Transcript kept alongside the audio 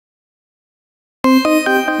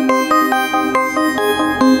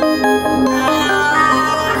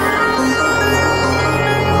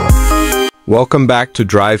Welcome back to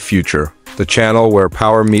Drive Future, the channel where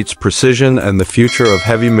power meets precision and the future of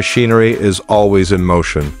heavy machinery is always in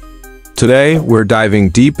motion. Today, we're diving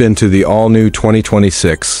deep into the all-new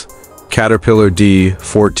 2026 Caterpillar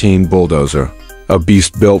D14 Bulldozer, a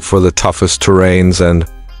beast built for the toughest terrains and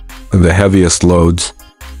the heaviest loads.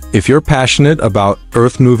 If you're passionate about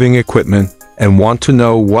earth-moving equipment and want to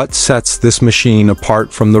know what sets this machine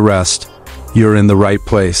apart from the rest, you're in the right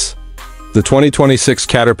place. The 2026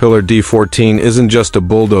 Caterpillar D14 isn't just a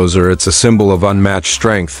bulldozer, it's a symbol of unmatched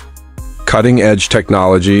strength, cutting-edge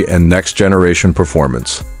technology, and next-generation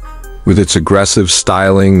performance. With its aggressive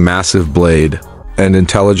styling, massive blade, and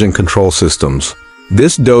intelligent control systems,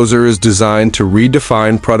 this dozer is designed to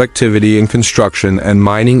redefine productivity in construction and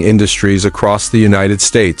mining industries across the United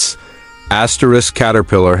States.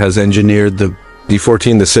 Caterpillar has engineered the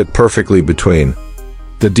D14 to sit perfectly between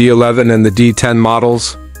the D11 and the D10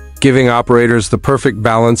 models, giving operators the perfect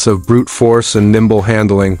balance of brute force and nimble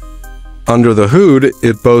handling. Under the hood,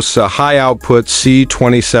 it boasts a high-output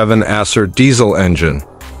C27 Acer diesel engine,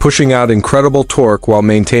 pushing out incredible torque while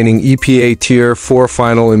maintaining EPA Tier 4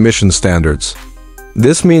 final emission standards.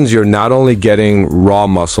 This means you're not only getting raw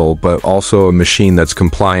muscle, but also a machine that's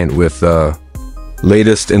compliant with the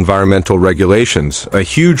latest environmental regulations, a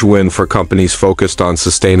huge win for companies focused on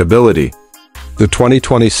sustainability. The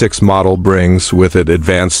 2026 model brings with it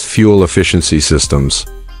advanced fuel efficiency systems,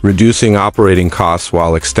 reducing operating costs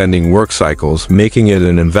while extending work cycles, making it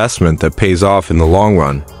an investment that pays off in the long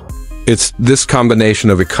run. It's this combination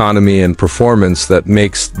of economy and performance that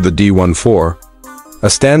makes the D14 a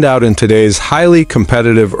standout in today's highly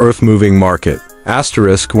competitive earth-moving market.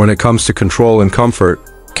 When it comes to control and comfort,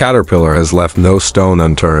 Caterpillar has left no stone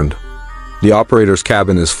unturned. The operator's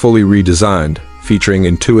cabin is fully redesigned, featuring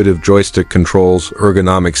intuitive joystick controls,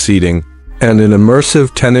 ergonomic seating, and an immersive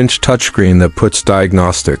 10-inch touchscreen that puts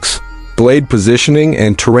diagnostics, blade positioning,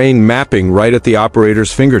 and terrain mapping right at the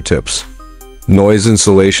operator's fingertips. Noise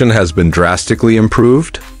insulation has been drastically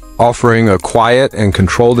improved, offering a quiet and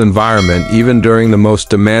controlled environment even during the most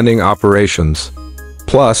demanding operations.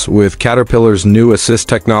 Plus, with Caterpillar's new assist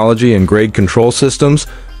technology and grade control systems,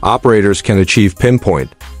 operators can achieve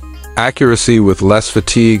pinpoint accuracy with less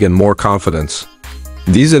fatigue and more confidence.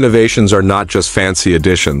 These innovations are not just fancy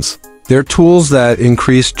additions. They're tools that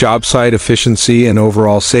increase job site efficiency and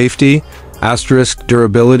overall safety.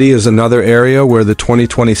 Durability is another area where the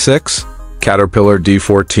 2026 Caterpillar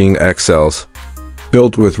D14 excels.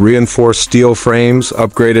 Built with reinforced steel frames,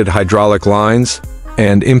 upgraded hydraulic lines,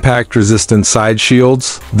 and impact-resistant side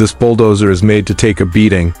shields, this bulldozer is made to take a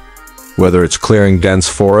beating. Whether it's clearing dense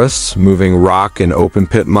forests, moving rock in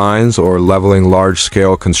open-pit mines, or leveling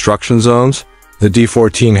large-scale construction zones, the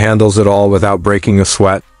D14 handles it all without breaking a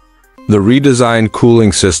sweat. The redesigned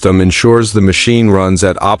cooling system ensures the machine runs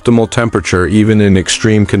at optimal temperature even in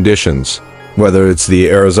extreme conditions. Whether it's the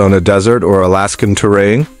Arizona desert or Alaskan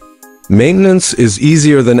terrain, maintenance is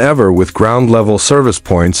easier than ever with ground-level service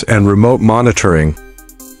points and remote monitoring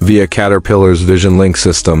via Caterpillar's Vision Link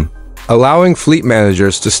system, allowing fleet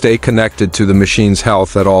managers to stay connected to the machine's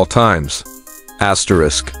health at all times.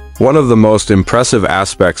 One of the most impressive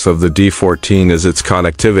aspects of the D14 is its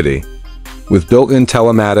connectivity. With built-in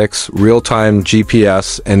telematics, real-time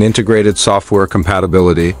GPS, and integrated software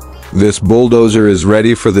compatibility, this bulldozer is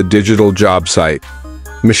ready for the digital job site.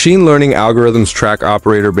 Machine learning algorithms track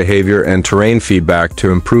operator behavior and terrain feedback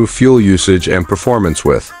to improve fuel usage and performance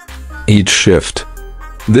with each shift.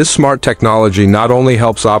 This smart technology not only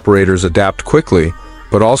helps operators adapt quickly,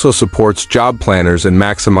 but also supports job planners in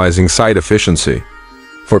maximizing site efficiency.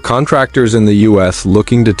 For contractors in the U.S.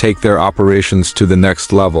 looking to take their operations to the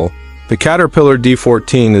next level, the Caterpillar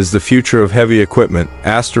D14 is the future of heavy equipment.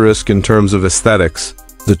 In terms of aesthetics,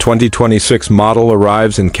 the 2026 model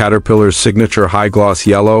arrives in Caterpillar's signature high-gloss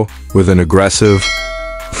yellow with an aggressive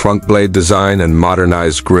front blade design and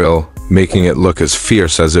modernized grille, making it look as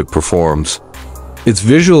fierce as it performs. Its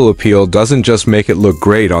visual appeal doesn't just make it look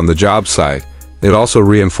great on the job site, it also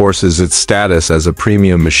reinforces its status as a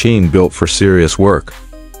premium machine built for serious work.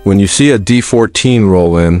 When you see a D14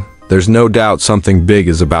 roll in, there's no doubt something big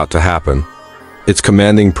is about to happen. Its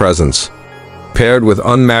commanding presence, paired with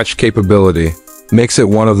unmatched capability, makes it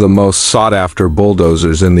one of the most sought-after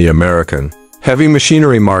bulldozers in the American heavy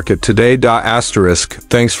machinery market today.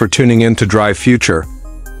 Thanks for tuning in to Drive Future.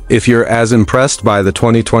 If you're as impressed by the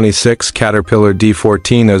 2026 Caterpillar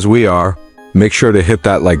D14 as we are, make sure to hit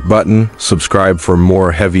that like button, subscribe for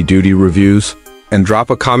more heavy-duty reviews, and drop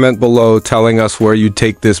a comment below telling us where you'd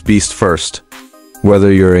take this beast first.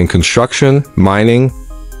 Whether you're in construction, mining,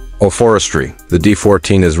 or forestry, the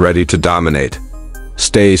D14 is ready to dominate.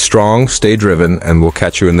 Stay strong, stay driven, and we'll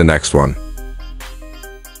catch you in the next one.